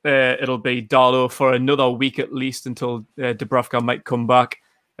goal, it'll be Darlow for another week at least until Dubravka might come back.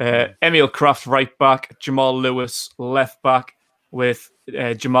 Emil Kraft right back, Jamal Lewis left back with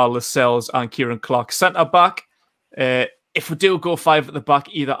Jamal Lascelles and Kieran Clark centre back. If we do go 5 at the back,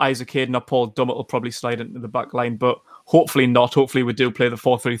 either Isaac Hayden or Paul Dummett will probably slide into the back line, but hopefully not. Hopefully we do play the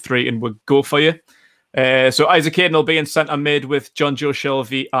 4-3-3 and we'll go for you. So Isaac Hayden will be in centre mid with John Joe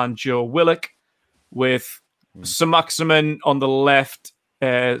Shelby and Joe Willock, with Sir Maximin on the left,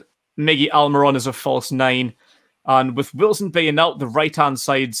 Miggy Almiron as a false 9, and with Wilson being out, the right-hand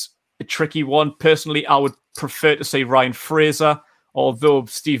side's a tricky one. Personally, I would prefer to say Ryan Fraser, although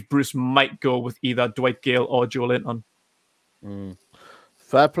Steve Bruce might go with either Dwight Gale or Joe Linton.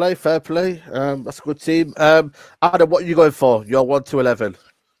 Fair play. That's a good team. Adam, what are you going for? You're 1-11.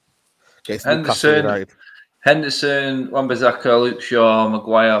 Henderson, Wan-Bissaka, Luke Shaw,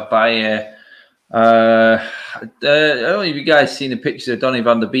 Maguire, Bayer. I don't know if you guys seen the pictures of Donny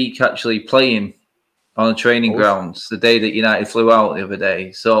van der Beek actually playing on the training grounds the day that United flew out the other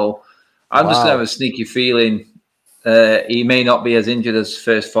day. So I'm just going to have a sneaky feeling he may not be as injured as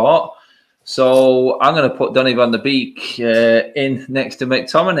first thought. So I'm going to put Donny van der Beek in next to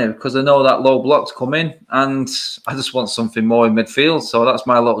McTominay because I know that low block's coming and I just want something more in midfield. So that's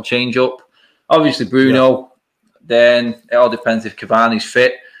my little change up. Obviously Bruno, then it all depends if Cavani's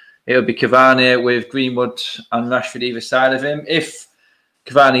fit. It'll be Cavani with Greenwood and Rashford either side of him. If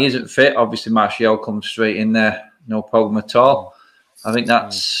Cavani isn't fit, obviously Martial comes straight in there, no problem at all. I think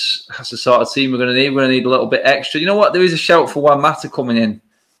that's the sort of team we're going to need. We're going to need a little bit extra. You know what? There is a shout for Juan Mata coming in,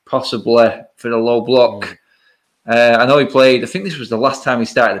 possibly for the low block. I know he played. I think this was the last time he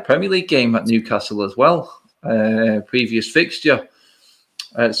started the Premier League game at Newcastle as well. previous fixture.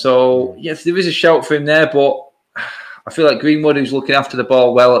 So, yes, there is a shout for him there, but I feel like Greenwood, who's looking after the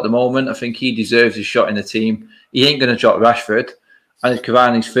ball well at the moment, I think he deserves a shot in the team. He ain't going to drop Rashford. And if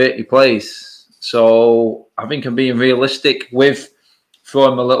Cavani's fit, he plays. So I think I'm being realistic with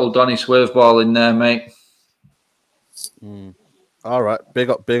throwing my little Donny swerve ball in there, mate. All right, big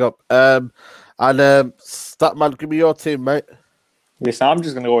up. Statman, give me your team, mate. Listen, I'm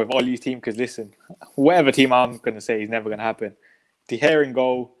just going to go with Ollie's team because, listen, whatever team I'm going to say is never going to happen. De Gea in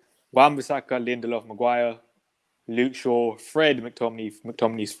goal, Wan-Bissaka, Lindelof, Maguire, Luke Shaw, Fred,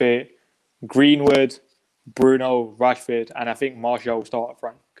 McTominay's fit, Greenwood, Bruno, Rashford, and I think Martial will start up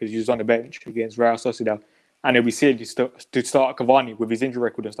front because he was on the bench against Real Sociedad. And it'll be silly to start Cavani with his injury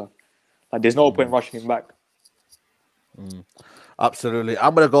record and stuff. Like, there's no point rushing him back. Absolutely.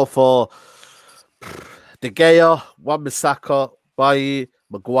 I'm going to go for De Gea, Wan-Bissaka, Bailly,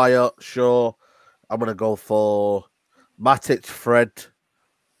 Maguire, Shaw. I'm going to go for Matic, Fred,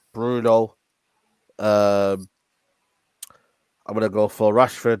 Bruno. I'm going to go for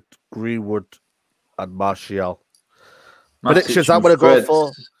Rashford, Greenwood, and Martial. Predictions I'm going to go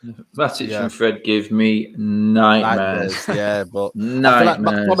for. Matic and Fred give me nightmares. Yeah, but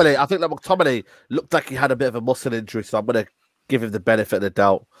nightmares. I think that McTominay looked like he had a bit of a muscle injury, so I'm going to give him the benefit of the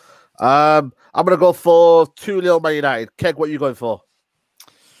doubt. I'm going to go for 2-0 Man United. Keg, what are you going for?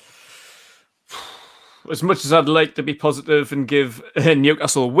 As much as I'd like to be positive and give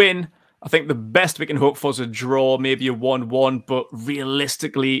Newcastle a win, I think the best we can hope for is a draw, maybe a 1-1, but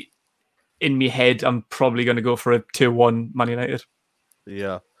realistically, in my head, I'm probably going to go for a 2-1 Man United.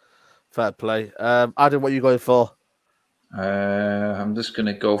 Yeah, fair play. Adam, what are you going for? I'm just going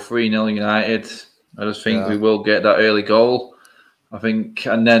to go 3-0 United. I just think we will get that early goal. I think,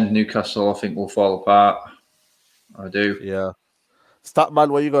 and then Newcastle, I think, will fall apart. I do. Yeah. Statman,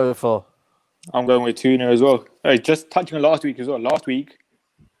 what are you going for? I'm going with 2-0 as well. Just touching on last week as well. Last week,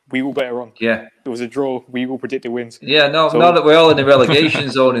 we all bet it wrong. Yeah. It was a draw. We all predicted wins. Yeah, now that we're all in the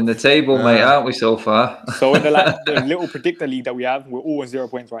relegation zone in the table, mate, aren't we, so far? So in the little predictor league that we have, we're all on 0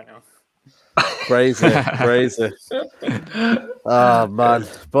 points right now. Crazy. Oh, man.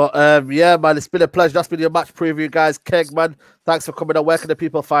 But, yeah, man, it's been a pleasure. That's been your match preview, guys. Keg, man, thanks for coming on. Where can the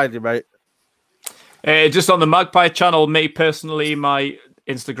people find you, mate? Just on the Magpie channel, me personally, my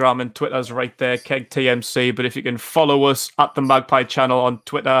Instagram and Twitter's right there, Keg TMC. But if you can follow us at the Magpie channel on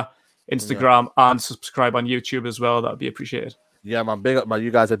Twitter, Instagram, and subscribe on YouTube as well, that'd be appreciated. Yeah, man, big up, man. You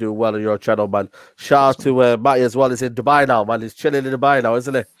guys are doing well on your channel, man. Shout out to Matty as well. He's in Dubai now, man. He's chilling in Dubai now,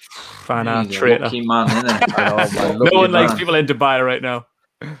 isn't he? Traitor. Lucky man, isn't Man, no one likes people in Dubai right now.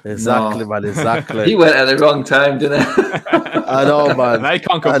 Exactly, man. Exactly. He went at the wrong time, didn't he? I know, man. Now he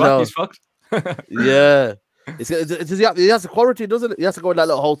can't come back. He's fucked. Yeah. He has to quarantine, doesn't he? He has to go in that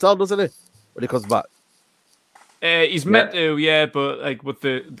little hotel, doesn't he? When he comes back. He's meant to, yeah, but like with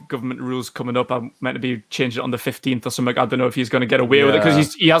the government rules coming up, I'm meant to be changing it on the 15th or something. I don't know if he's going to get away with it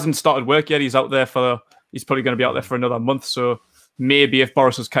because he hasn't started work yet. He's probably going to be out there for another month. So maybe if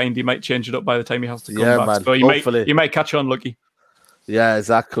Boris was kind, he might change it up by the time he has to come back. Man. So you might catch on lucky. Yeah,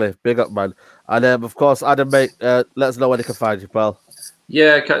 exactly. Big up, man. And of course, Adam, mate, let us know where they can find you, pal.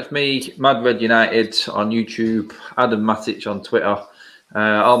 Yeah, catch me, Mad Red United on YouTube, Adam Matic on Twitter.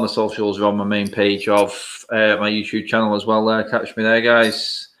 All my socials are on my main page of my YouTube channel as well. Catch me there,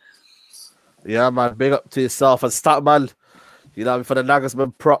 guys. Yeah, man. Big up to yourself. And Statman, you know, for the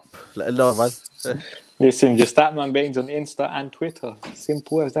Nagelsmann prop, let him know, man. Listen, just Statman Baines on Insta and Twitter.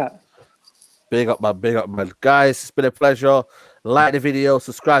 Simple as that. Big up, man. Big up, man. Guys, it's been a pleasure. Like the video,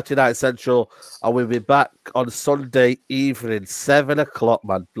 subscribe to United Central, and we'll be back on Sunday evening, 7 o'clock,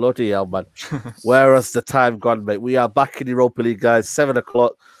 man. Bloody hell, man. Where has the time gone, mate? We are back in Europa League, guys, 7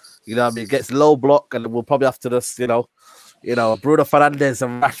 o'clock. You know what I mean? It gets low block, and we'll probably have to just, you know, Bruno Fernandes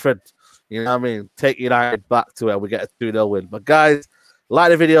and Rashford, you know what I mean? Take United back to where we get a 2-0 win. But, guys, like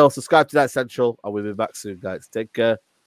the video, subscribe to United Central, and we'll be back soon, guys. Take care.